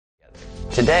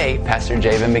Today, Pastor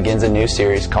Javen begins a new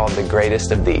series called The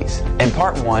Greatest of These. In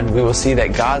part 1, we will see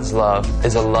that God's love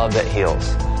is a love that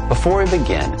heals. Before we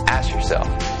begin, ask yourself,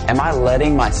 am I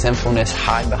letting my sinfulness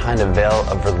hide behind a veil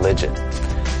of religion?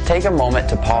 Take a moment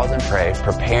to pause and pray,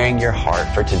 preparing your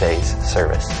heart for today's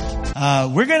service.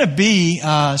 We're going to be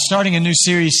starting a new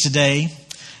series today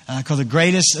called The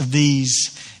Greatest of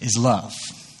These is Love.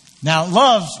 Now,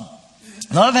 love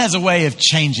has a way of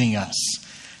changing us.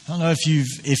 I don't know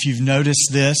if you've noticed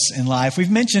this in life.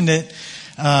 We've mentioned it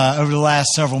over the last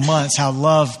several months, how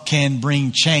love can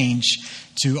bring change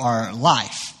to our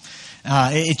life.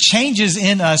 It changes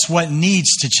in us what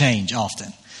needs to change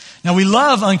often. Now, we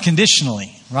love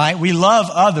unconditionally, right? We love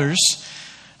others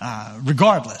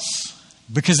regardless,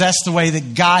 because that's the way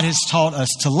that God has taught us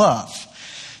to love.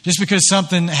 Just because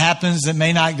something happens that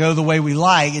may not go the way we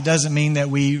like, it doesn't mean that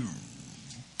we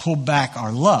pull back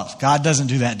our love. God doesn't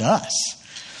do that to us.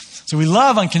 So we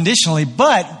love unconditionally,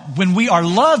 but when we are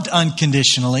loved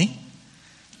unconditionally,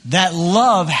 that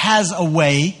love has a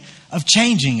way of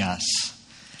changing us.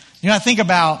 You know, I think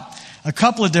about a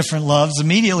couple of different loves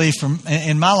immediately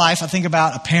in my life. I think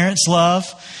about a parent's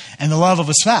love and the love of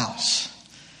a spouse.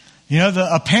 You know,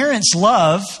 a parent's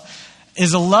love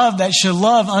is a love that should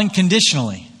love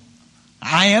unconditionally.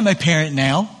 I am a parent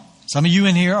now. Some of you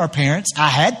in here are parents. I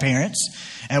had parents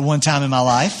at one time in my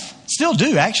life. Still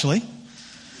do, actually.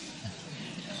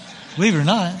 Believe it or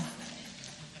not.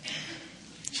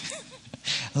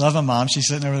 I love my mom. She's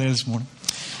sitting over there this morning.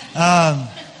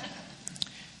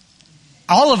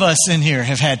 All of us in here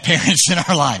have had parents in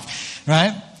our life,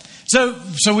 right? So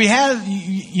we have,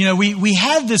 we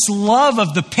have this love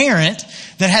of the parent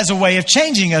that has a way of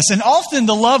changing us. And often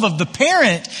the love of the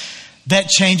parent that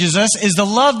changes us is the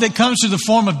love that comes through the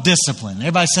form of discipline.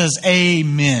 Everybody says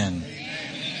amen.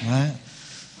 Right?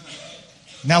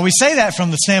 Now, we say that from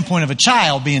the standpoint of a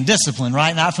child being disciplined,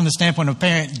 right? Not from the standpoint of a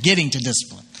parent getting to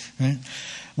discipline. Right?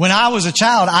 When I was a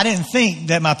child, I didn't think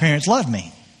that my parents loved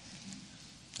me.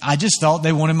 I just thought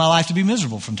they wanted my life to be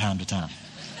miserable from time to time.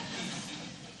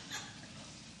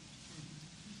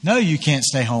 No, you can't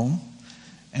stay home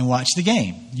and watch the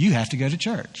game. You have to go to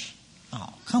church.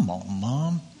 Oh, come on,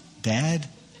 Mom, Dad.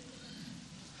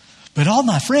 But all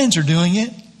my friends are doing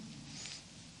it.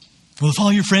 Well, if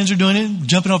all your friends are doing it,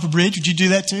 jumping off a bridge, would you do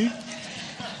that too?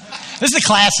 This is the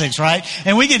classics, right?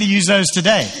 And we get to use those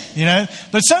today, you know.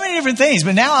 But so many different things.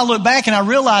 But now I look back and I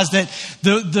realize that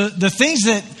the things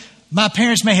that my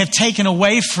parents may have taken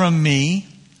away from me,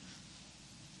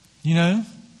 you know,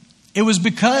 it was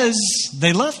because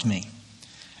they loved me.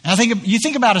 And I think you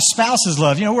think about a spouse's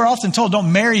love. You know, we're often told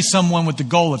don't marry someone with the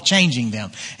goal of changing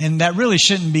them, and that really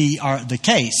shouldn't be the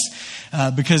case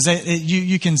because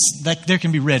there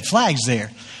can be red flags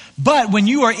there. But when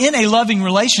you are in a loving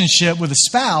relationship with a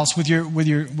spouse, with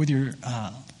your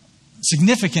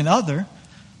significant other,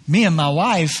 me and my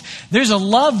wife, there's a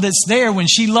love that's there. When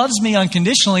she loves me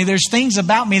unconditionally, there's things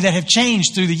about me that have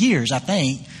changed through the years. I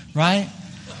think, right?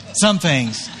 Some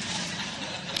things.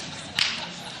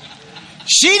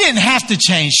 She didn't have to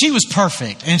change. She was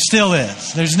perfect and still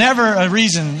is. There's never a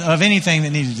reason of anything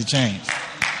that needed to change.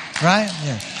 Right?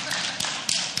 Yeah.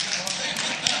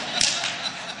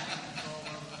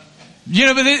 You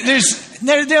know, but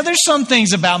there's some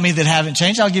things about me that haven't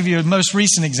changed. I'll give you a most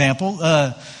recent example.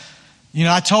 You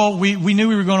know, we knew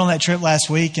we were going on that trip last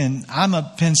week, and I'm a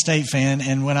Penn State fan.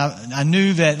 And when I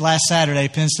knew that last Saturday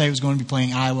Penn State was going to be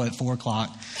playing Iowa at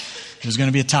 4:00. It was going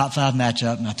to be a top 5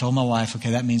 matchup, and I told my wife,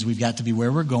 okay, that means we've got to be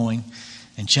where we're going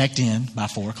and checked in by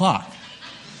 4:00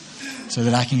 so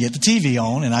that I can get the TV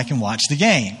on and I can watch the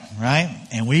game, right?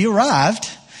 And we arrived,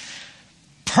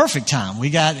 perfect time. We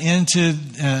got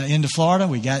into Florida.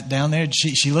 We got down there.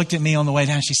 She looked at me on the way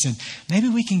down. She said, maybe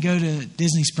we can go to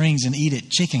Disney Springs and eat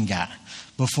at Chicken Guy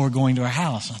before going to our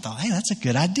house. And I thought, hey, that's a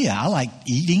good idea. I like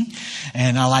eating,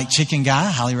 and I like Chicken Guy. I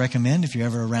highly recommend if you're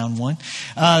ever around one.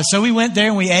 So we went there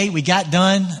and we ate. We got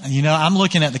done. You know, I'm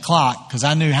looking at the clock because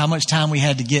I knew how much time we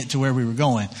had to get to where we were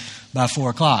going by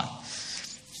 4:00.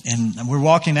 And we're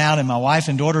walking out, and my wife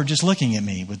and daughter are just looking at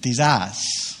me with these eyes.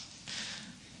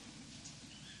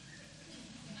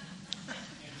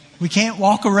 We can't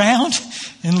walk around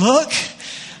and look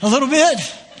a little bit?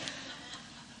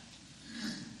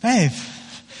 Babe,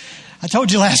 I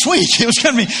told you last week it was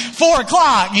going to be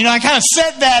 4:00. You know, I kind of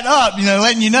set that up, you know,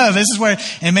 letting you know this is where,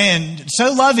 and man,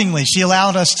 so lovingly, she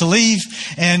allowed us to leave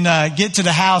and get to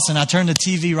the house. And I turned the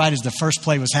TV right as the first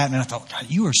play was happening. I thought, God,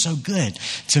 you are so good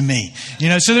to me. You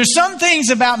know, so there's some things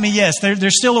about me, yes,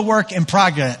 there's still a work in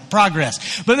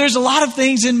progress. But there's a lot of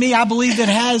things in me, I believe, that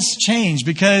has changed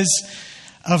because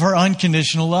of her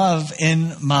unconditional love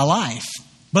in my life.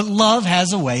 But love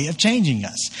has a way of changing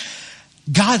us.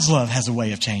 God's love has a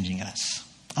way of changing us.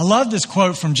 I love this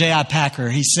quote from J.I. Packer.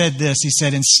 He said this. He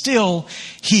said, "And still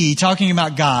he," talking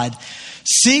about God,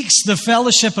 "seeks the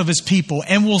fellowship of his people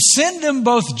and will send them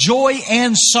both joy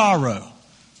and sorrow."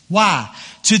 Why?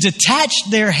 To detach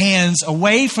their hands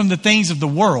away from the things of the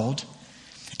world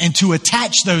and to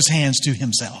attach those hands to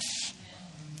himself.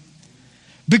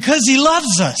 Because he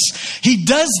loves us. He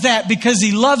does that because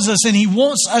he loves us, and he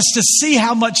wants us to see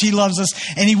how much he loves us,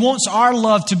 and he wants our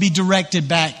love to be directed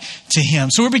back to him.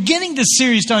 So we're beginning this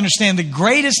series to understand the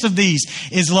greatest of these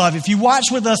is love. If you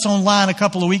watched with us online a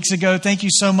couple of weeks ago, thank you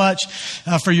so much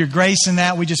for your grace in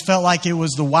that. We just felt like it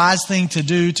was the wise thing to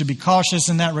do, to be cautious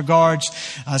in that regard.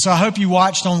 So I hope you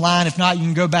watched online. If not, you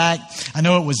can go back. I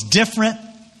know it was different,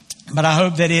 but I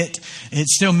hope that it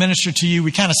still ministered to you.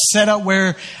 We kind of set up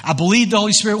where I believe the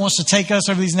Holy Spirit wants to take us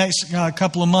over these next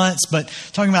couple of months, but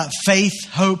talking about faith,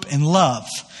 hope, and love.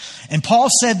 And Paul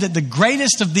said that the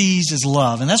greatest of these is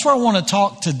love. And that's where I want to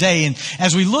talk today. And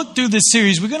as we look through this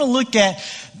series, we're going to look at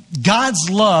God's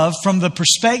love from the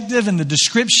perspective and the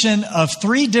description of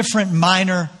 3 different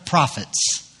minor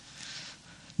prophets.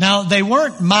 Now, they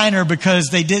weren't minor because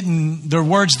their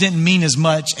words didn't mean as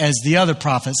much as the other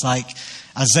prophets like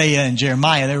Isaiah and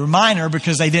Jeremiah. They were minor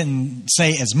because they didn't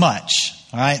say as much.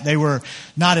 All right, they were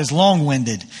not as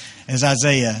long-winded as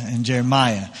Isaiah and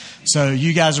Jeremiah. So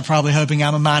you guys are probably hoping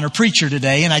I'm a minor preacher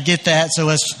today, and I get that. So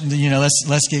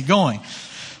let's get going.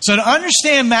 So to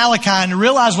understand Malachi and to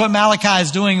realize what Malachi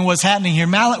is doing and what's happening here,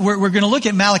 we're going to look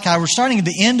at Malachi. We're starting at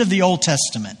the end of the Old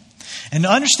Testament, and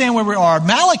to understand where we are,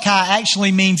 Malachi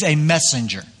actually means a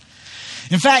messenger.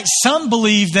 In fact, some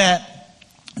believe that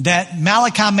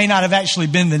Malachi may not have actually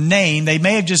been the name.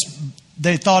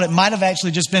 They thought it might have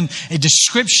actually just been a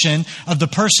description of the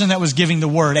person that was giving the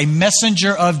word, a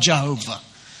messenger of Jehovah.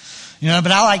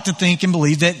 But I like to think and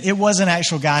believe that it was an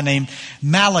actual guy named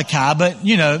Malachi. But,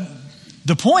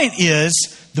 the point is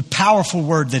the powerful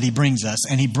word that he brings us,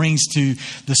 and he brings to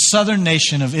the southern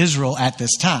nation of Israel at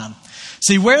this time.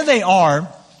 See, where they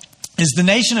are is the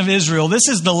nation of Israel. This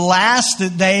is the last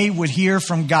that they would hear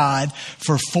from God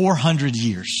for 400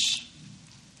 years.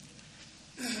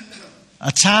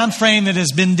 A time frame that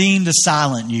has been deemed the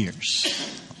silent years,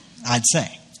 I'd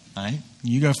say. Right?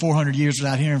 You go 400 years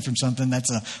without hearing from something,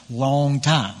 that's a long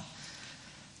time.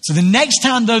 So the next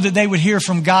time, though, that they would hear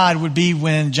from God would be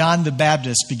when John the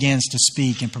Baptist begins to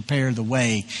speak and prepare the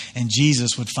way, and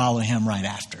Jesus would follow him right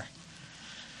after.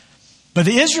 But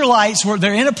the Israelites,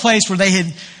 they're in a place where they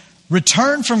had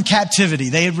returned from captivity.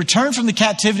 They had returned from the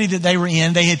captivity that they were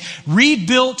in. They had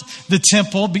rebuilt the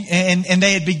temple, and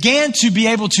they had began to be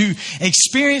able to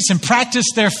experience and practice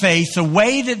their faith the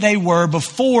way that they were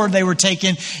before they were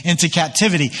taken into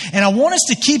captivity. And I want us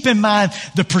to keep in mind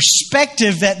the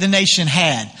perspective that the nation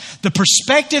had, the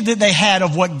perspective that they had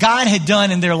of what God had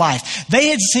done in their life. They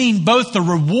had seen both the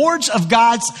rewards of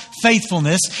God's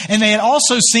faithfulness, and they had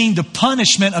also seen the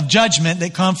punishment of judgment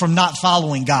that come from not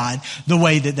following God the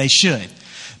way that they should.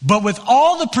 But with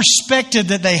all the perspective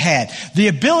that they had, the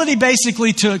ability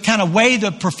basically to kind of weigh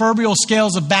the proverbial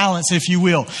scales of balance, if you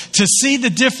will, to see the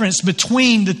difference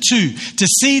between the two, to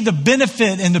see the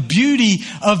benefit and the beauty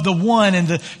of the one and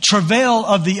the travail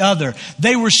of the other,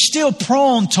 they were still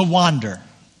prone to wander.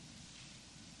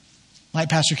 Like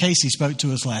Pastor Casey spoke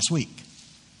to us last week.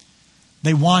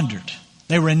 They wandered.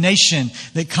 They were a nation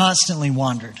that constantly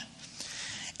wandered.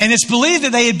 And it's believed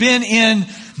that they had been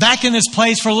back in this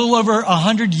place for a little over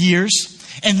 100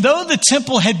 years. And though the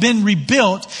temple had been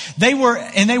rebuilt, they were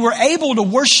able to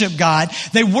worship God.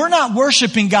 They were not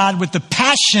worshiping God with the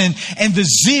passion and the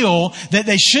zeal that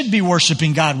they should be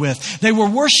worshiping God with. They were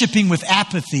worshiping with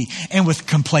apathy and with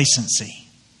complacency.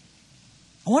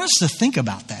 I want us to think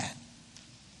about that.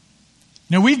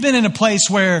 We've been in a place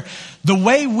where the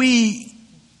way we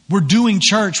were doing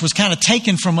church was kind of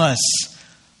taken from us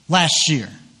last year.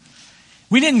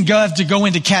 We didn't have to go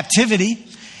into captivity,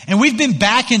 and we've been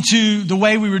back into the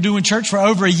way we were doing church for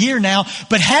over a year now,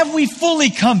 but have we fully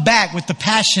come back with the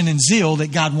passion and zeal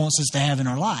that God wants us to have in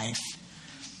our life?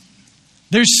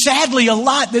 There's sadly a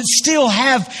lot that still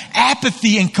have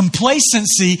apathy and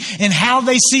complacency in how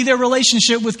they see their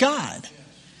relationship with God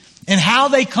and how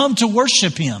they come to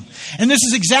worship Him. And this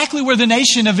is exactly where the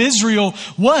nation of Israel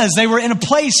was. They were in a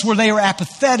place where they were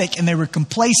apathetic and they were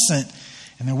complacent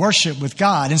in their worship with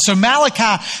God. And so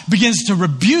Malachi begins to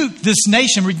rebuke this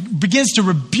nation, begins to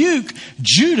rebuke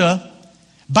Judah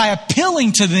by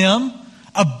appealing to them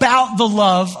about the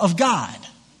love of God.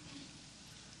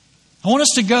 I want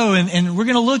us to go and we're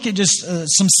going to look at just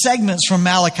some segments from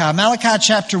Malachi. Malachi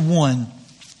chapter 1.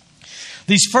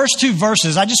 These first two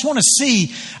verses, I want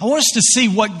us to see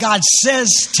what God says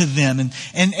to them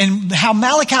and how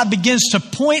Malachi begins to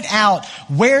point out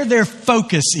where their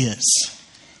focus is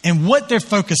and what they're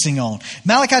focusing on.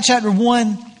 Malachi chapter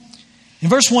 1, in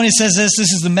verse 1 it says this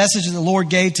is the message that the Lord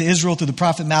gave to Israel through the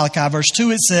prophet Malachi. Verse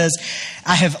 2 it says,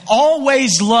 I have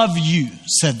always loved you,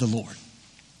 said the Lord.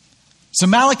 So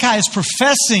Malachi is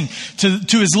professing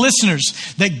to his listeners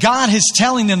that God is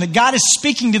telling them, that God is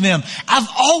speaking to them, I've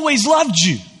always loved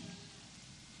you.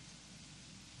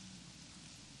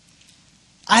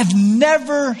 I've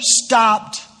never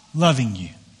stopped loving you.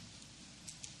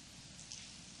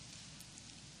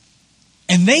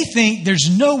 And they think there's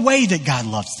no way that God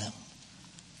loves them.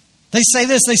 They say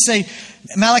this,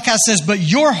 Malachi says, but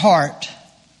you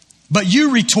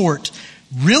retort,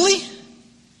 really?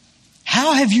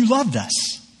 How have you loved us?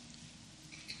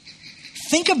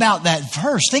 Think about that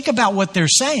verse. Think about what they're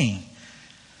saying.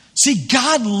 See,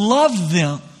 God loved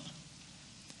them,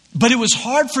 but it was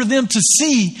hard for them to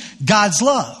see God's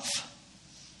love.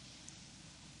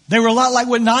 They were a lot like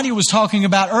what Nadia was talking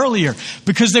about earlier,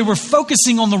 because they were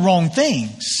focusing on the wrong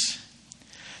things.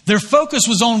 Their focus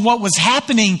was on what was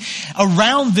happening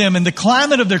around them and the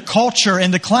climate of their culture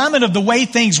and the climate of the way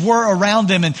things were around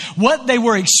them and what they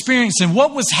were experiencing,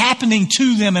 what was happening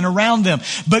to them and around them.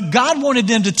 But God wanted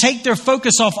them to take their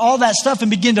focus off all that stuff and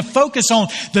begin to focus on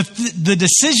the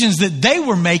decisions that they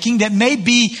were making that may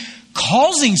be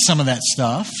causing some of that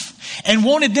stuff, and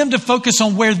wanted them to focus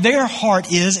on where their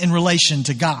heart is in relation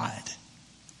to God.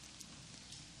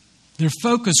 Their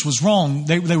focus was wrong.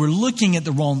 They were looking at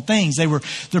the wrong things.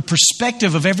 Their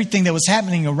perspective of everything that was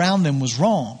happening around them was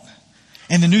wrong.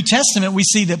 In the New Testament, we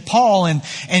see that Paul and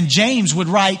James would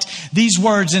write these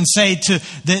words and say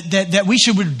that we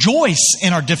should rejoice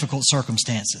in our difficult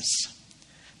circumstances.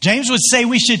 James would say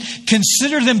we should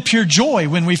consider them pure joy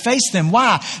when we face them.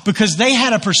 Why? Because they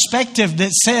had a perspective that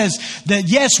says that,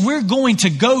 yes, we're going to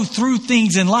go through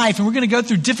things in life and we're going to go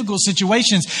through difficult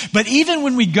situations. But even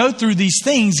when we go through these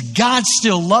things, God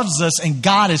still loves us and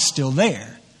God is still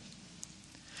there.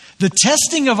 The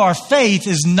testing of our faith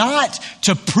is not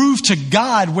to prove to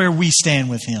God where we stand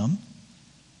with Him.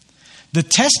 The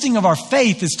testing of our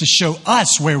faith is to show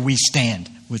us where we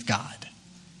stand with God.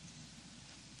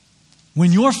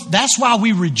 That's why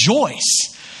we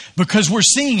rejoice, because we're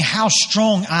seeing how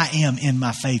strong I am in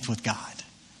my faith with God.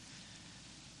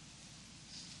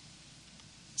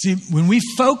 See, when we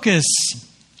focus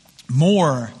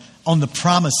more on the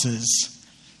promises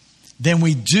than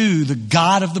we do the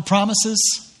God of the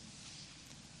promises,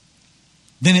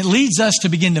 then it leads us to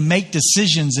begin to make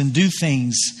decisions and do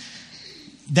things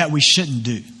that we shouldn't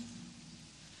do.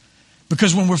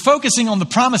 Because when we're focusing on the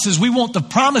promises, we want the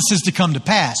promises to come to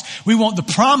pass. We want the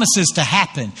promises to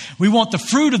happen. We want the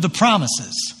fruit of the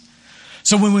promises.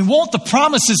 So when we want the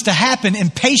promises to happen,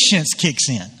 impatience kicks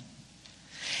in.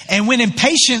 And when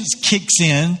impatience kicks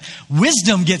in,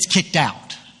 wisdom gets kicked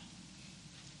out.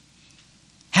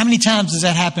 How many times does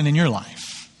that happen in your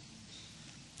life?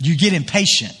 You get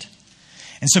impatient.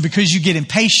 And so because you get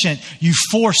impatient, you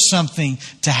force something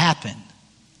to happen.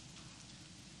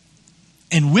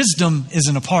 And wisdom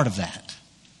isn't a part of that.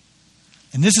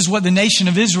 And this is what the nation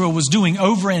of Israel was doing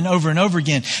over and over and over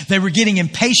again. They were getting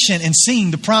impatient and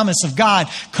seeing the promise of God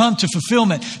come to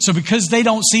fulfillment. So because they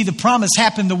don't see the promise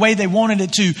happen the way they wanted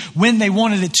it to, when they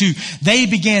wanted it to, they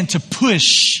began to push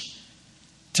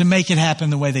to make it happen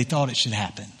the way they thought it should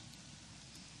happen.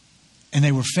 And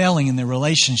they were failing in their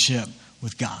relationship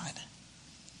with God.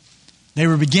 They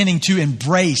were beginning to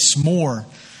embrace more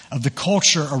of the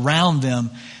culture around them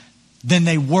than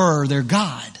they were their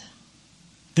God.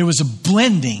 There was a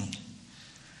blending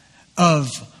of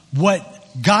what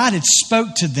God had spoke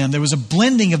to them. There was a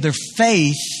blending of their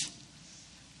faith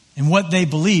and what they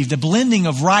believed. A blending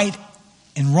of right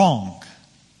and wrong.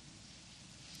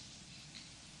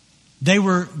 They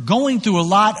were going through a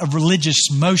lot of religious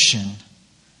motion,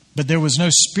 but there was no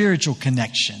spiritual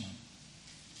connection.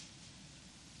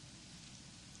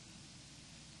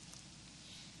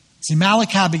 See,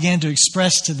 Malachi began to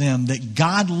express to them that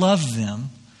God loved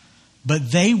them,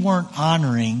 but they weren't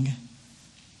honoring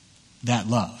that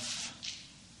love.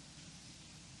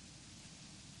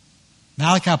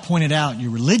 Malachi pointed out, you're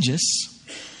religious,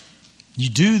 you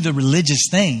do the religious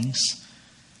things,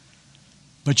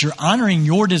 but you're honoring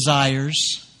your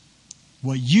desires,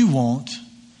 what you want,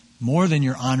 more than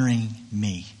you're honoring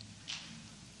me.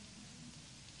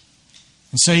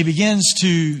 And so he begins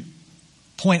to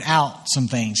point out some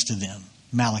things to them.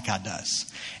 Malachi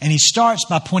does. And he starts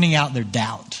by pointing out their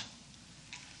doubt.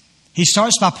 He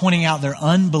starts by pointing out their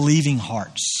unbelieving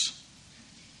hearts,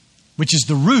 which is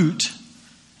the root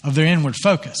of their inward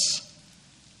focus.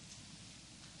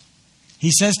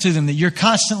 He says to them that you're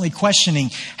constantly questioning,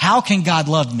 how can God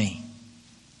love me?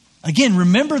 Again,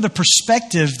 remember the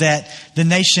perspective that the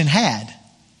nation had.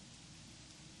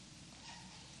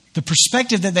 The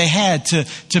perspective that they had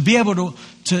to be able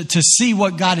to see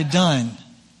what God had done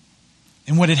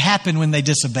and what had happened when they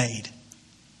disobeyed.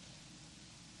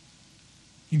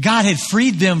 God had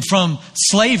freed them from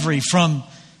slavery, from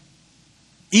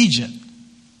Egypt.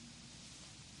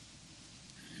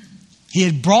 He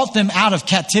had brought them out of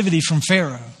captivity from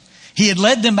Pharaoh. He had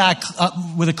led them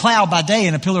with a cloud by day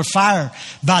and a pillar of fire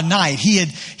by night. He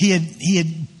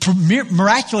had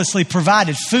miraculously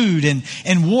provided food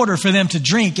and water for them to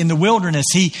drink in the wilderness.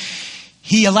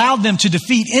 He allowed them to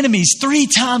defeat enemies 3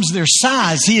 times their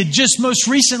size. He had just most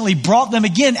recently brought them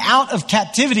again out of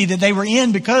captivity that they were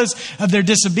in because of their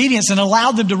disobedience and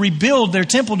allowed them to rebuild their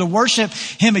temple to worship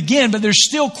Him again. But they're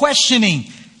still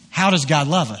questioning, how does God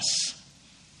love us?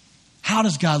 How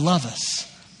does God love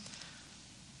us?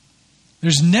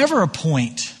 There's never a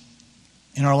point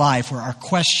in our life where our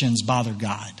questions bother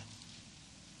God.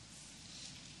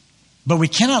 But we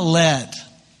cannot let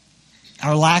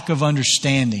our lack of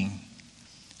understanding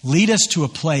lead us to a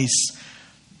place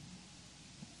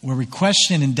where we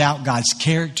question and doubt God's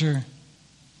character,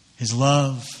 His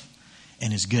love,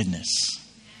 and His goodness.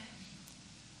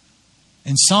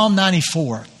 In Psalm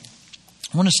 94,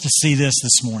 I want us to see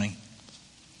this morning.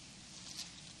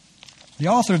 The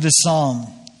author of this psalm,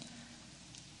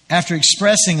 after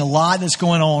expressing a lot that's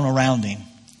going on around him,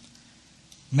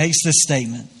 makes this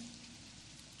statement.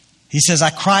 He says,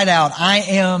 I cried out, I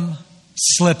am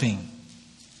slipping.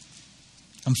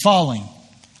 I'm falling.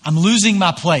 I'm losing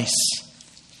my place.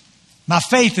 My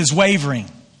faith is wavering.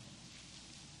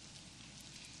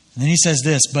 And then he says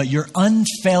this, but your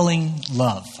unfailing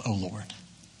love, O Lord,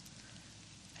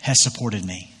 has supported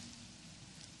me.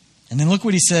 And then look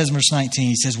what he says in verse 19.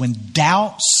 He says, when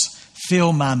doubts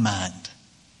fill my mind,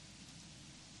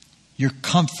 your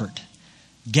comfort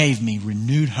gave me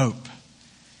renewed hope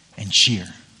and cheer.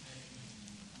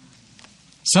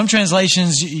 Some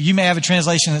translations, you may have a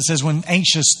translation that says, when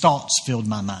anxious thoughts filled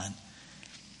my mind.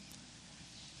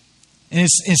 And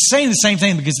it's saying the same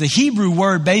thing because the Hebrew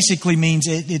word basically means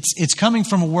it's coming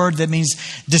from a word that means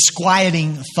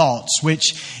disquieting thoughts,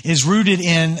 which is rooted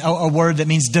in a word that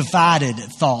means divided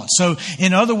thoughts. So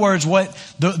in other words, what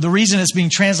the reason it's being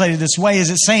translated this way is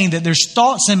it's saying that there's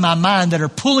thoughts in my mind that are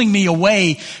pulling me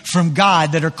away from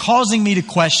God, that are causing me to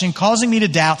question, causing me to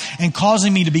doubt, and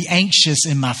causing me to be anxious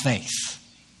in my faith.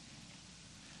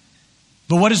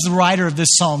 But what does the writer of this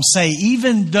psalm say?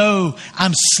 Even though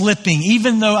I'm slipping,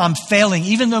 even though I'm failing,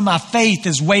 even though my faith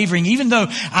is wavering, even though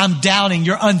I'm doubting,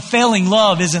 your unfailing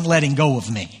love isn't letting go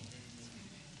of me.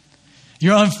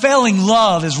 Your unfailing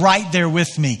love is right there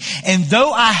with me. And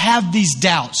though I have these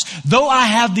doubts, though I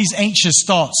have these anxious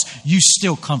thoughts, you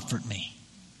still comfort me.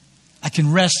 I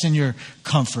can rest in your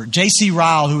comfort. J.C.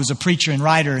 Ryle, who was a preacher and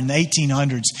writer in the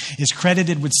 1800s, is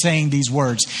credited with saying these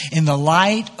words, in the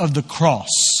light of the cross,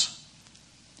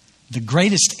 the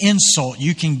greatest insult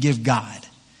you can give God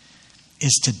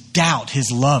is to doubt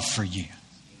His love for you.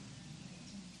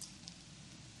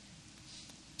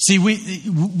 See,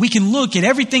 we can look at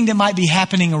everything that might be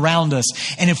happening around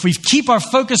us, and if we keep our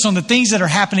focus on the things that are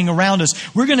happening around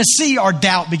us, we're going to see our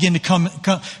doubt begin to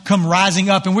come rising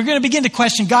up, and we're going to begin to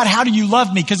question, God, how do you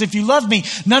love me? Because if you love me,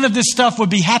 none of this stuff would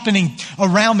be happening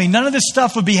around me. None of this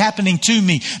stuff would be happening to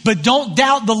me. But don't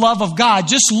doubt the love of God.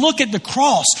 Just look at the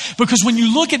cross, because when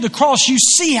you look at the cross, you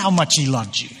see how much He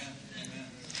loved you.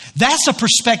 That's a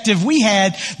perspective we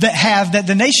had that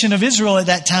the nation of Israel at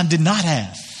that time did not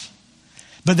have.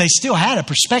 But they still had a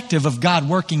perspective of God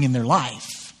working in their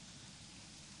life.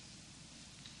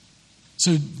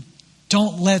 So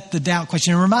don't let the doubt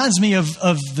question. It reminds me of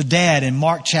the dad in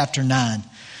Mark chapter 9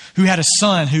 who had a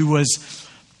son who was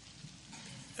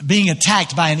being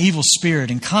attacked by an evil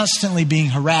spirit and constantly being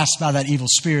harassed by that evil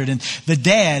spirit. And the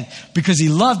dad, because he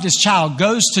loved his child,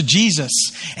 goes to Jesus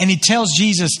and he tells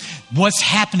Jesus what's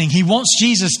happening. He wants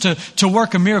Jesus to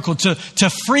work a miracle, to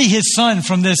free his son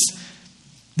from this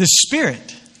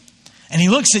spirit. And he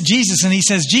looks at Jesus and he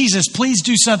says, Jesus, please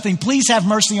do something. Please have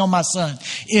mercy on my son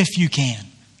if you can.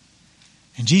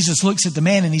 And Jesus looks at the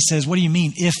man and he says, what do you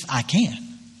mean if I can?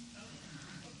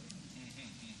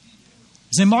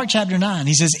 It's in Mark chapter 9.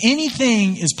 He says,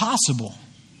 anything is possible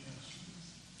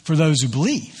for those who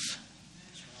believe.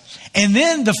 And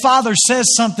then the father says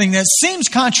something that seems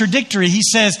contradictory. He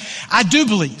says, I do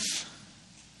believe.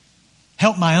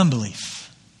 Help my unbelief.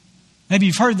 Maybe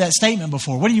you've heard that statement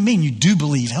before. What do you mean you do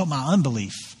believe? Help my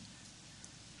unbelief.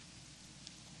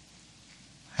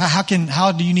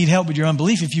 How do you need help with your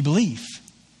unbelief if you believe?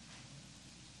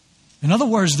 In other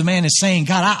words, the man is saying,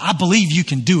 God, I believe you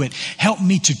can do it. Help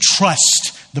me to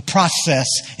trust the process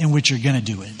in which you're going to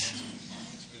do it.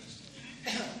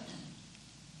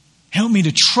 Help me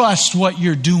to trust what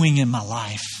you're doing in my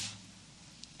life.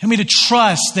 Help me to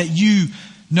trust that you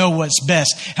know what's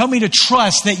best. Help me to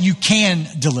trust that you can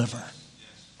deliver.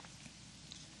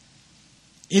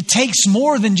 It takes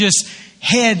more than just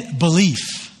head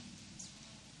belief.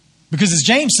 Because as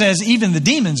James says, even the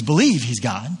demons believe he's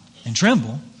God and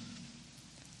tremble.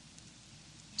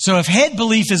 So if head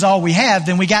belief is all we have,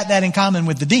 then we got that in common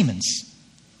with the demons.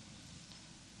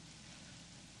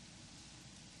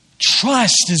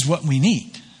 Trust is what we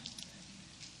need.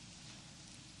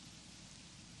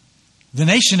 The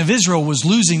nation of Israel was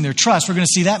losing their trust. We're going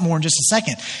to see that more in just a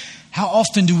second. How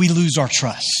often do we lose our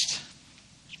trust?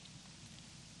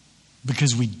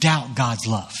 Because we doubt God's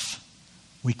love.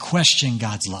 We question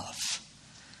God's love.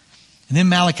 And then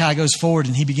Malachi goes forward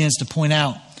and he begins to point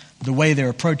out the way they're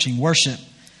approaching worship.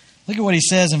 Look at what he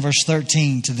says in verse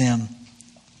 13 to them.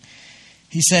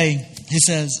 He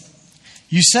says,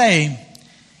 you say,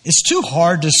 it's too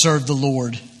hard to serve the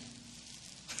Lord.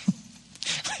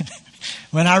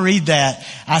 When I read that,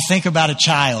 I think about a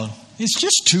child. It's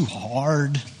just too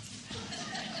hard.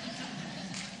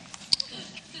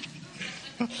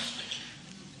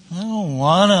 I don't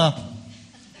wanna.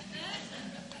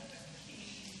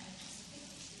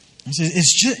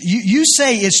 You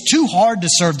say it's too hard to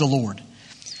serve the Lord,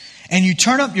 and you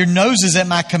turn up your noses at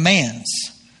my commands,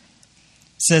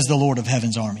 says the Lord of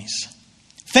heaven's armies.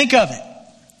 Think of it.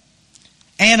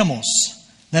 Animals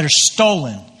that are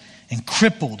stolen and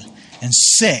crippled and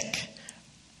sick.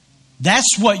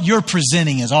 That's what you're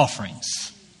presenting as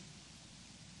offerings.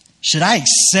 Should I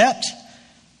accept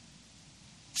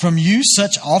from you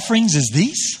such offerings as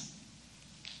these?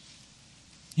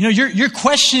 You know, you're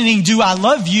questioning, do I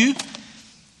love you?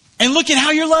 And look at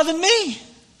how you're loving me.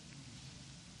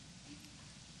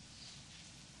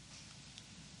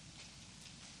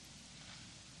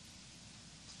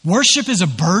 Worship is a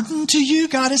burden to you,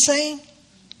 God is saying.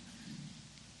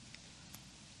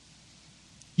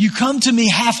 You come to me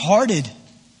half-hearted,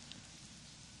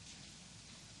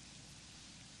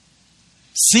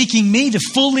 seeking me to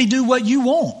fully do what you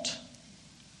want.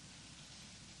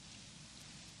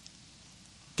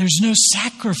 There's no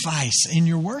sacrifice in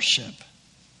your worship.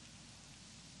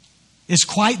 It's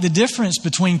quite the difference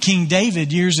between King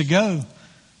David years ago,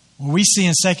 where we see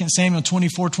in 2 Samuel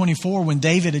 24:24 when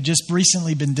David had just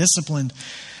recently been disciplined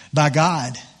by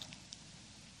God.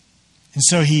 And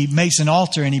so he makes an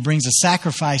altar and he brings a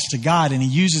sacrifice to God, and he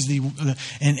uses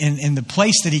in the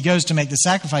place that he goes to make the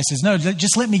sacrifice says, no,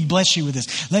 just let me bless you with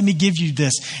this. Let me give you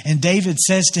this. And David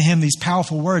says to him these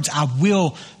powerful words, I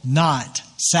will not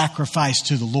sacrifice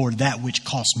to the Lord that which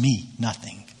costs me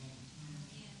nothing.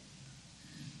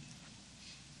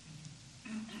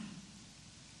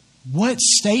 What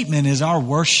statement is our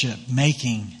worship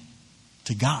making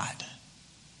to God?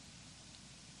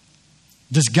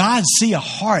 Does God see a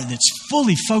heart that's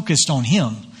fully focused on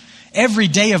Him every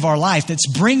day of our life, that's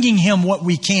bringing Him what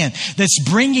we can, that's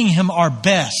bringing Him our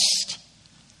best?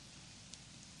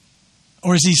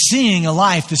 Or is He seeing a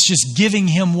life that's just giving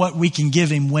Him what we can give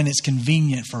Him when it's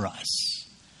convenient for us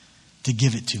to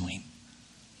give it to Him?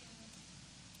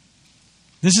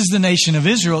 This is the nation of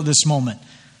Israel at this moment.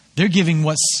 They're giving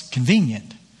what's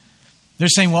convenient. They're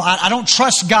saying, well, I don't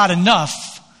trust God enough,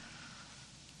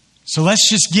 so let's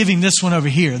just give Him this one over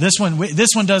here. This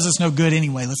one does us no good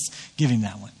anyway. Let's give Him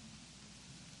that one.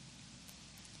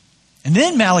 And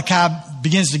then Malachi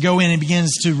begins to go in and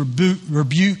begins to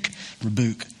rebuke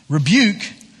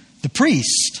the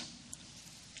priest.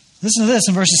 Listen to this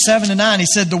in verses 7 to 9. He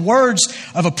said, the words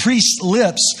of a priest's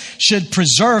lips should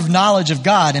preserve knowledge of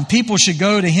God, and people should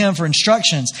go to him for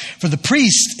instructions. For the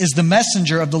priest is the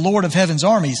messenger of the Lord of heaven's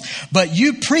armies. But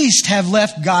you priests have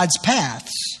left God's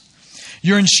paths.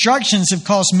 Your instructions have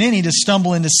caused many to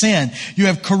stumble into sin. You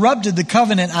have corrupted the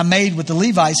covenant I made with the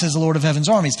Levites, says the Lord of heaven's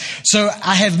armies. So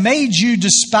I have made you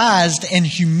despised and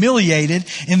humiliated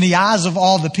in the eyes of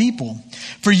all the people.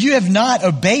 For you have not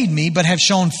obeyed me, but have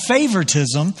shown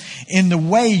favoritism in the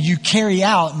way you carry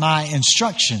out my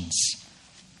instructions.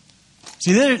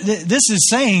 See, this is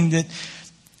saying that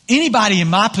anybody in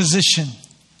my position,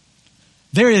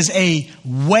 there is a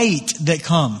weight that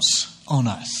comes on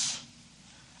us.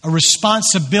 A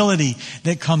responsibility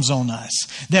that comes on us.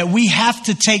 That we have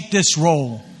to take this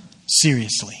role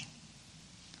seriously.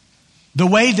 The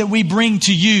way that we bring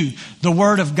to you the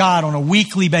Word of God on a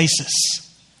weekly basis,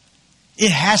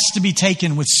 it has to be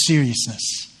taken with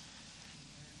seriousness.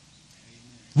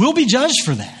 We'll be judged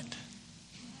for that.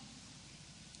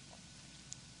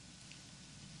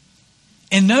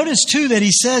 And notice too that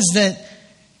he says that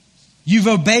you've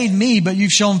obeyed me, but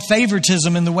you've shown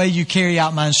favoritism in the way you carry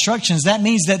out my instructions. That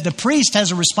means that the priest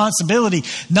has a responsibility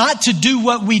not to do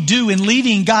what we do in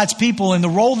leading God's people in the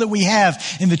role that we have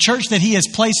in the church that he has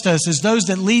placed us as those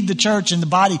that lead the church in the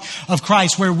body of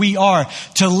Christ where we are.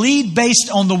 To lead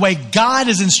based on the way God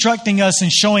is instructing us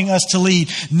and showing us to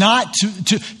lead, not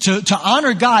to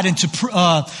honor God and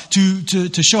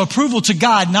to show approval to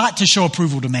God, not to show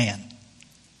approval to man.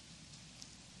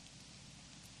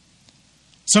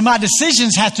 So my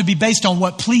decisions have to be based on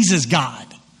what pleases God,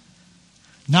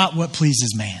 not what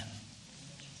pleases man.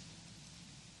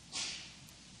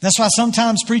 That's why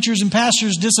sometimes preachers and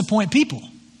pastors disappoint people.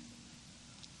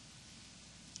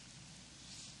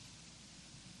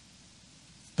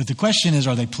 But the question is,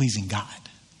 are they pleasing God?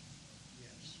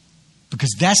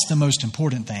 Because that's the most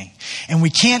important thing. And we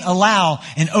can't allow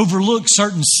and overlook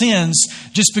certain sins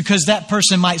just because that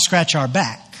person might scratch our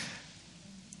back.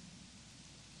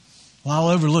 Well, I'll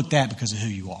overlook that because of who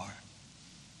you are.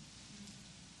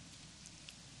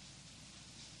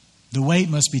 The weight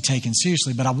must be taken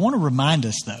seriously. But I want to remind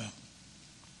us, though,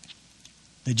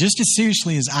 that just as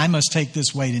seriously as I must take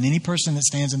this weight, and any person that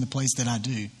stands in the place that I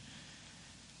do,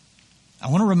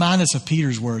 I want to remind us of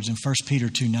Peter's words in 1 Peter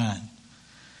 2:9,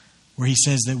 where he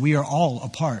says that we are all a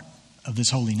part of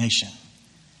this holy nation.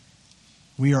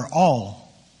 We are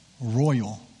all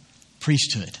royal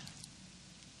priesthood.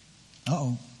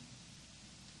 Uh-oh.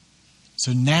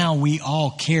 So now we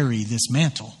all carry this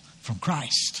mantle from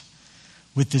Christ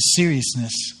with this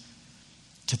seriousness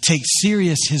to take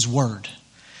serious his word,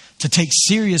 to take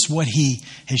serious what he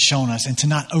has shown us, and to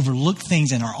not overlook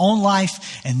things in our own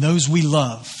life and those we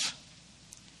love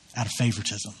out of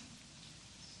favoritism.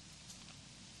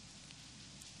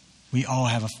 We all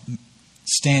have a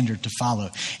standard to follow.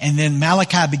 And then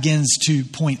Malachi begins to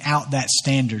point out that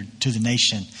standard to the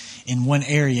nation in one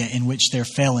area in which they're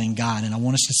failing God. And I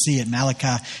want us to see it,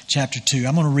 Malachi chapter 2.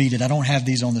 I'm going to read it. I don't have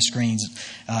these on the screens,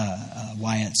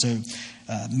 Wyatt. So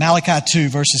Malachi 2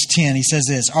 verses 10, he says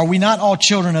this: "Are we not all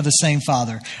children of the same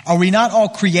Father? Are we not all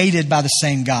created by the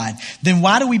same God? Then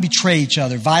why do we betray each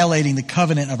other, violating the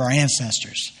covenant of our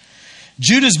ancestors?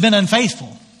 Judah's been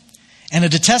unfaithful, and a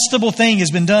detestable thing has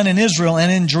been done in Israel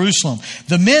and in Jerusalem.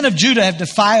 The men of Judah have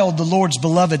defiled the Lord's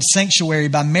beloved sanctuary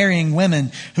by marrying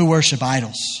women who worship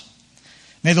idols.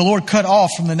 May the Lord cut off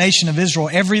from the nation of Israel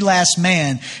every last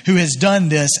man who has done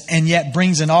this and yet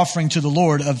brings an offering to the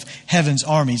Lord of heaven's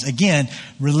armies." Again,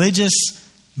 religious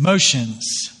motions,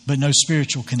 but no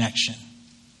spiritual connection.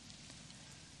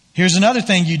 Here's another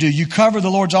thing you do. You cover the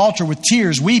Lord's altar with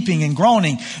tears, weeping and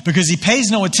groaning because he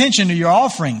pays no attention to your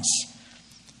offerings,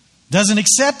 doesn't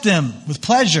accept them with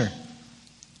pleasure.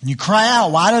 And you cry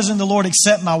out, "Why doesn't the Lord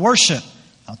accept my worship?"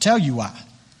 I'll tell you why.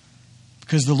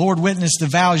 Because the Lord witnessed the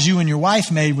vows you and your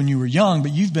wife made when you were young,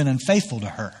 but you've been unfaithful to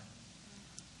her,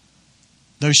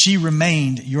 though she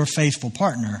remained your faithful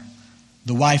partner,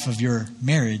 the wife of your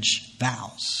marriage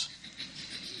vows.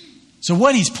 So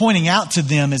what he's pointing out to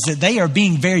them is that they are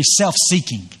being very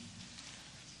self-seeking.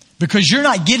 Because you're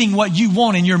not getting what you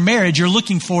want in your marriage, you're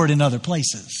looking for it in other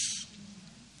places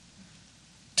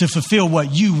to fulfill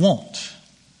what you want,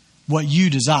 what you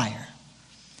desire.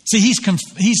 See,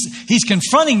 he's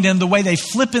confronting them the way they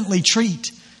flippantly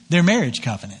treat their marriage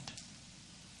covenant.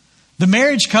 The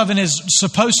marriage covenant is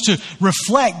supposed to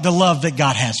reflect the love that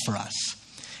God has for us.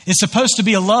 It's supposed to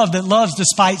be a love that loves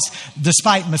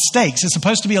despite mistakes. It's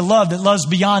supposed to be a love that loves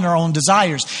beyond our own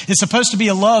desires. It's supposed to be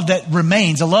a love that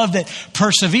remains, a love that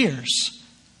perseveres.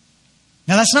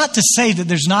 Now, that's not to say that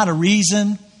there's not a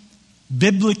reason,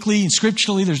 biblically and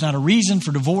scripturally, there's not a reason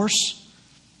for divorce.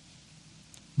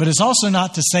 But it's also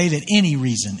not to say that any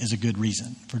reason is a good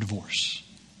reason for divorce.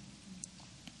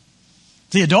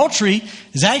 The adultery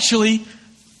is actually,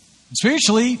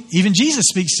 spiritually, even Jesus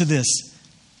speaks to this.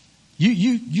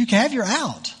 You can have your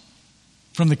out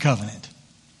from the covenant.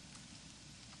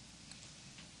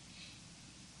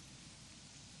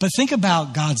 But think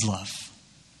about God's love.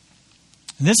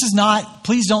 And this is not,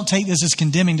 please don't take this as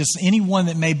condemning to anyone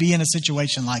that may be in a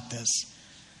situation like this.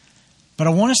 But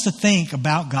I want us to think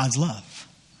about God's love.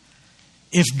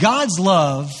 If God's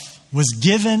love was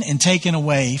given and taken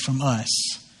away from us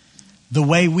the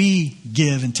way we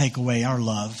give and take away our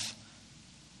love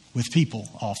with people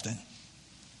often,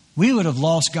 we would have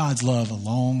lost God's love a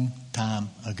long time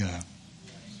ago.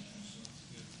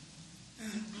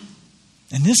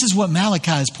 And this is what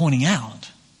Malachi is pointing out.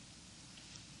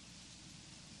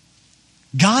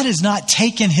 God has not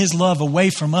taken his love away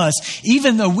from us,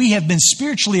 even though we have been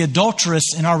spiritually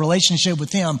adulterous in our relationship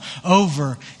with him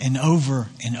over and over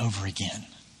and over again.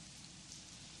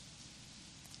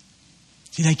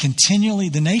 See,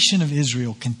 the nation of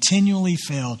Israel continually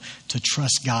failed to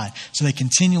trust God. So they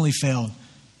continually failed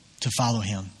to follow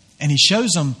him. And he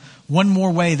shows them one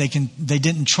more way they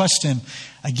didn't trust him.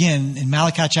 Again, in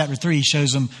Malachi chapter 3, he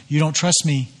shows them, you don't trust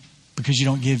me because you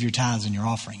don't give your tithes and your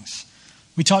offerings.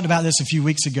 We talked about this a few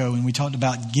weeks ago, and we talked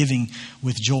about giving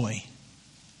with joy.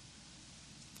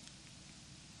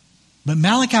 But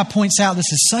Malachi points out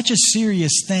this is such a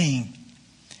serious thing,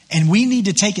 and we need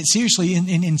to take it seriously,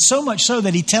 and so much so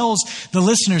that he tells the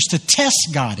listeners to test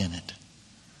God in it.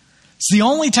 It's the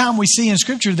only time we see in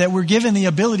Scripture that we're given the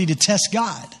ability to test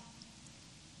God.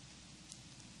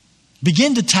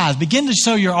 Begin to tithe, begin to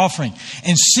sow your offering,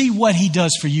 and see what he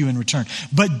does for you in return.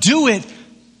 But do it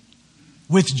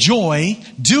with joy,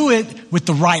 do it with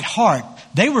the right heart.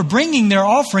 They were bringing their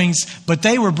offerings, but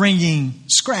they were bringing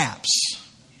scraps.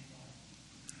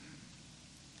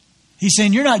 He's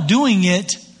saying, you're not doing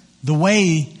it the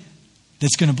way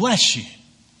that's going to bless you.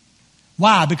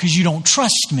 Why? Because you don't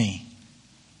trust me.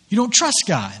 You don't trust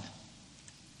God.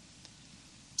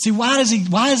 See, why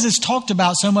is this talked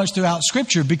about so much throughout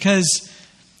Scripture? Because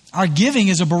our giving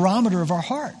is a barometer of our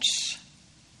hearts.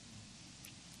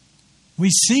 We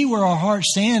see where our hearts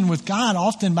stand with God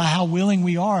often by how willing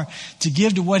we are to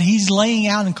give to what he's laying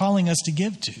out and calling us to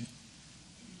give to.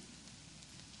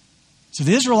 So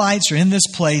the Israelites are in this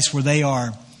place where they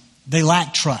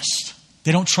lack trust.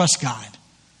 They don't trust God.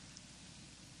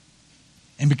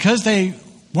 And because they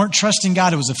weren't trusting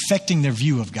God, it was affecting their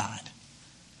view of God.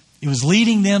 It was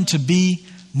leading them to be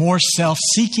more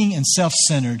self-seeking and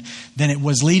self-centered than it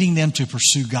was leading them to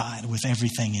pursue God with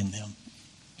everything in them.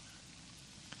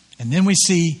 And then we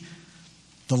see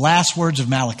the last words of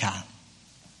Malachi.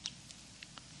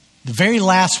 The very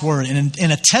last word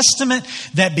in a testament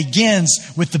that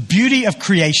begins with the beauty of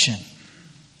creation.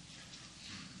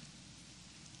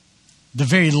 The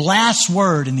very last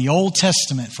word in the Old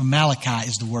Testament from Malachi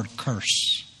is the word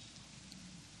curse.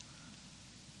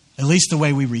 At least the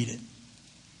way we read it.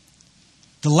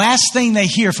 The last thing they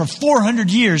hear for 400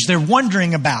 years they're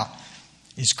wondering about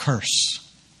is curse.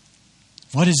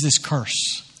 What is this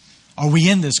curse? Are we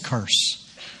in this curse?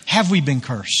 Have we been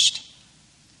cursed?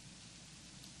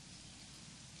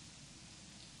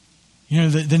 You know,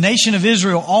 the nation of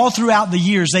Israel, all throughout the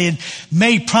years, they had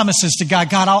made promises to God.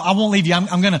 God, I won't leave you.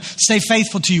 I'm going to stay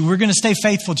faithful to you. We're going to stay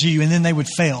faithful to you. And then they would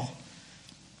fail.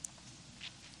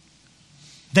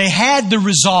 They had the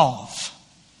resolve.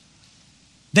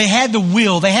 They had the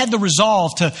will. They had the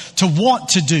resolve to want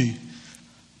to do.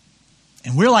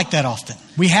 And we're like that often.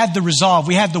 We have the resolve.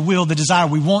 We have the will, the desire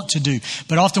we want to do.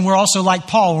 But often we're also like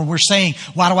Paul, where we're saying,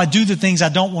 why do I do the things I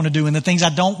don't want to do? And the things I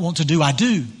don't want to do, I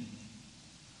do.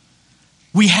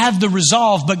 We have the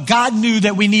resolve, but God knew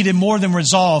that we needed more than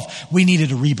resolve. We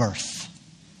needed a rebirth.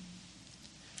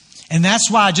 And that's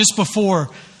why just before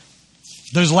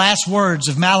those last words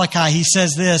of Malachi, he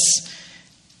says this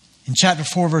in chapter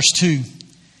 4, verse 2.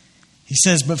 He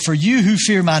says, but for you who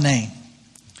fear my name,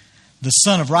 the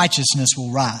Son of Righteousness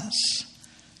will rise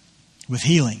with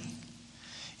healing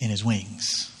in his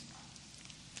wings.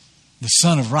 The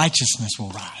Son of Righteousness will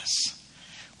rise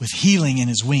with healing in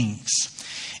his wings.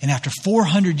 And after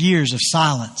 400 years of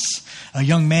silence, a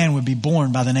young man would be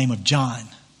born by the name of John,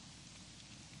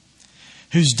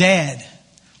 whose dad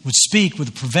would speak with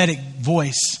a prophetic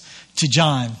voice to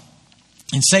John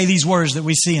and say these words that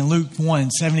we see in Luke 1,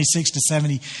 76 to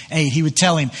 78. He would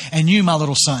tell him, and you, my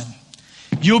little son,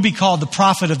 you'll be called the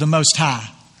prophet of the Most High,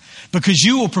 because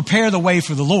you will prepare the way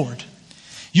for the Lord.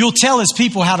 You'll tell his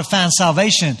people how to find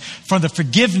salvation from the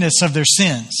forgiveness of their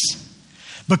sins.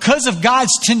 Because of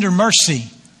God's tender mercy,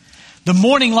 the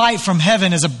morning light from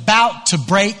heaven is about to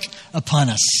break upon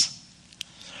us.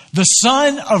 The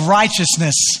Son of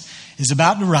Righteousness is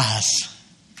about to rise.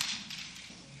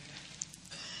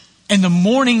 And the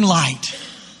morning light,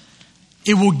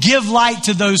 it will give light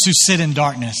to those who sit in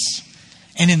darkness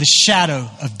and in the shadow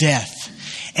of death.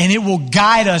 And it will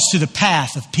guide us to the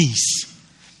path of peace.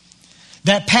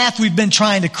 That path we've been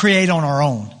trying to create on our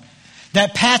own.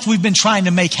 That path we've been trying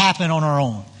to make happen on our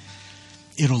own.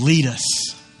 It'll lead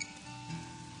us.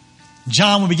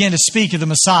 John will begin to speak of the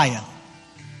Messiah.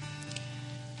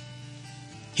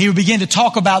 He would begin to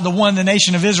talk about the one the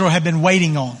nation of Israel had been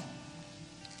waiting on.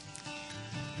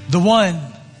 The one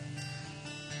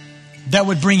that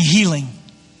would bring healing.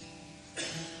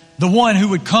 The one who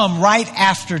would come right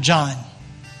after John.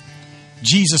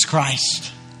 Jesus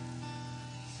Christ.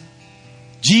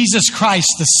 Jesus Christ,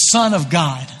 the Son of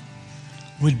God,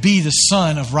 would be the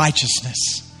Son of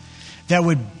Righteousness that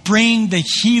would bring the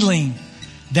healing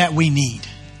that we need.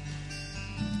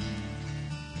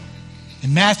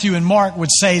 And Matthew and Mark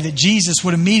would say that Jesus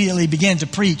would immediately begin to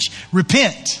preach,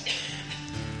 repent,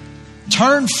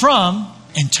 turn from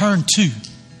and turn to.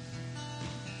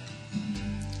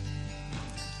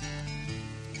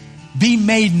 Be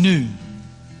made new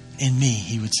in me,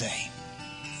 he would say.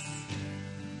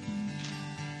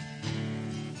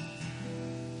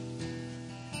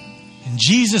 And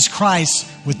Jesus Christ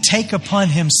would take upon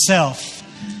himself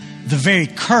the very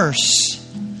curse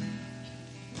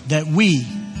that we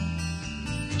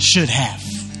should have.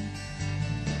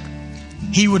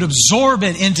 He would absorb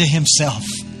it into himself.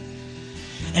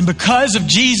 And because of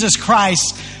Jesus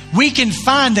Christ, we can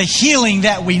find the healing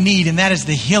that we need, and that is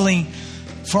the healing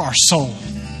for our soul.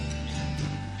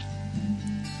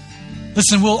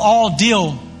 Listen, we'll all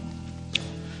deal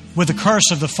with the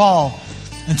curse of the fall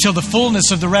until the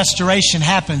fullness of the restoration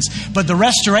happens. But the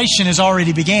restoration has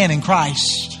already began in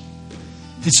Christ.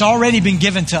 It's already been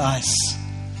given to us.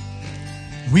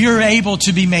 We are able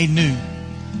to be made new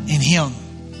in Him.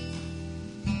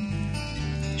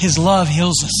 His love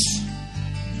heals us.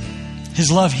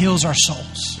 His love heals our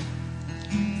souls.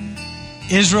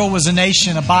 Israel was a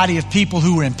nation, a body of people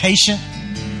who were impatient.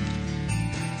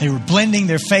 They were blending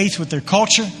their faith with their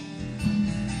culture.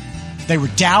 They were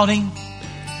doubting.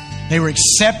 They were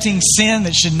accepting sin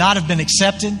that should not have been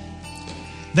accepted.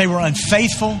 They were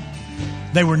unfaithful.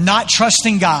 They were not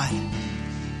trusting God.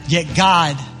 Yet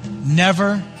God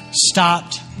never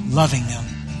stopped loving them.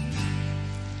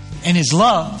 And His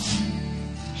love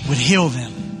would heal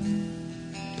them.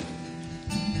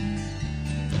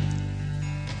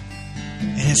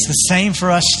 And it's the same for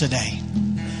us today.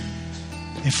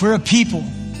 If we're a people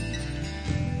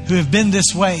who have been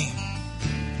this way,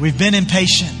 we've been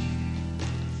impatient,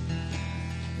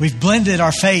 we've blended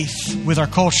our faith with our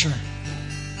culture,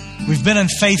 we've been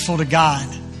unfaithful to God,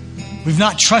 we've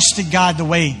not trusted God the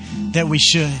way that we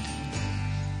should,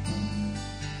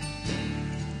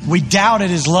 we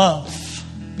doubted His love,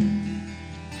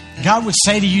 God would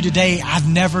say to you today, I've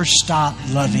never stopped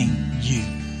loving you.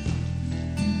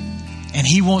 And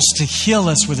He wants to heal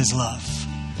us with His love.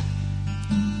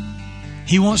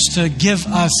 He wants to give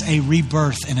us a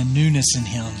rebirth and a newness in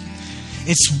Him.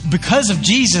 It's because of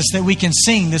Jesus that we can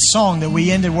sing this song that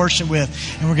we ended worship with,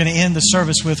 and we're going to end the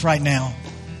service with right now.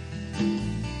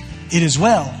 It is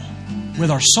well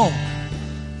with our soul.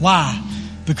 Why?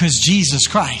 Because Jesus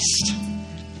Christ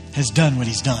has done what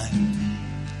He's done.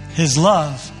 His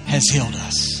love has healed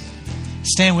us.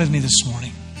 Stand with me this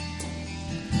morning.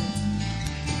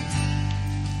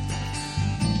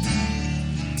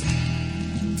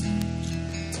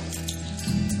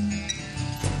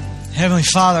 Heavenly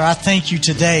Father, I thank You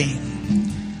today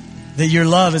that Your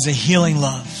love is a healing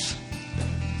love.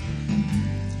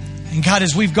 And God,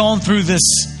 as we've gone through this,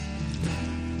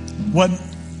 what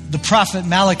the prophet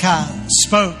Malachi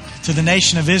spoke to the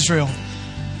nation of Israel,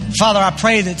 Father, I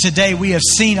pray that today we have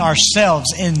seen ourselves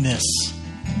in this.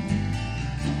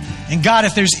 And God,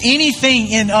 if there's anything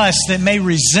in us that may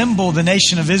resemble the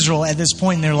nation of Israel at this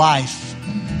point in their life,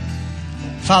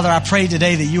 Father, I pray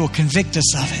today that You will convict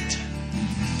us of it.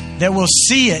 That we'll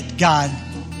see it, God.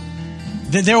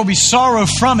 That there will be sorrow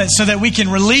from it so that we can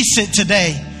release it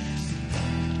today.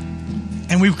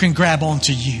 And we can grab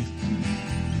onto You.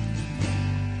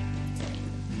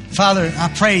 Father,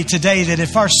 I pray today that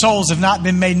if our souls have not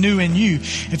been made new in You,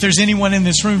 if there's anyone in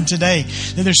this room today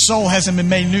that their soul hasn't been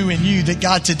made new in You, that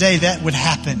God, today that would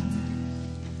happen.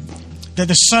 That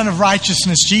the Son of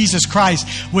Righteousness, Jesus Christ,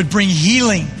 would bring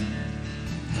healing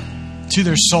to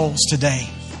their souls today.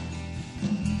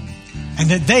 And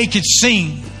that they could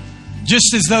sing,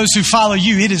 just as those who follow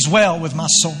You, it is well with my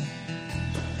soul.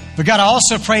 But God, I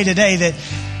also pray today that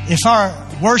if our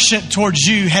worship towards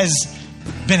You has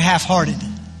been half-hearted,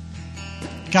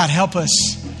 God, help us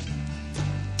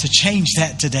to change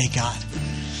that today, God.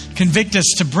 Convict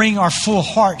us to bring our full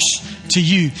hearts to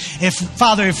You.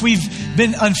 If we've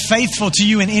been unfaithful to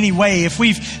You in any way, if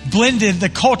we've blended the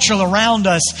culture around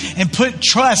us and put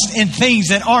trust in things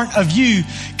that aren't of You,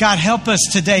 God, help us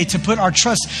today to put our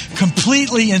trust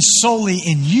completely and solely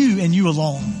in You and You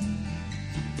alone.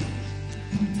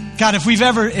 God, if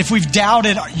we've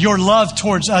doubted Your love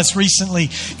towards us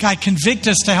recently, God, convict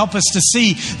us to help us to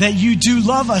see that You do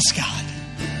love us, God.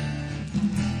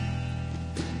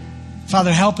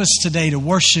 Father, help us today to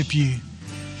worship You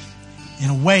in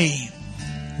a way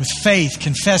with faith,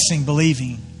 confessing,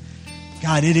 believing,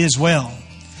 God, it is well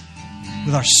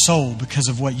with our soul because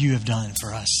of what You have done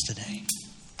for us today.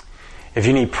 If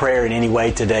you need prayer in any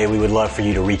way today, we would love for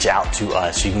you to reach out to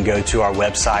us. You can go to our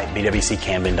website,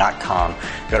 bwccamden.com,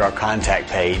 go to our contact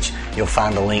page. You'll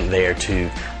find a link there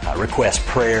to request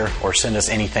prayer or send us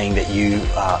anything that you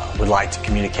would like to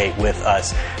communicate with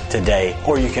us today.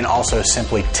 Or you can also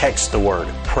simply text the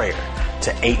word prayer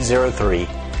to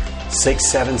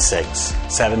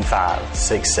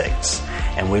 803-676-7566.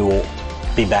 And we will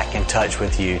be back in touch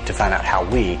with you to find out how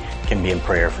we can be in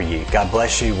prayer for you. God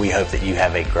bless you. We hope that you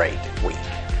have a great week.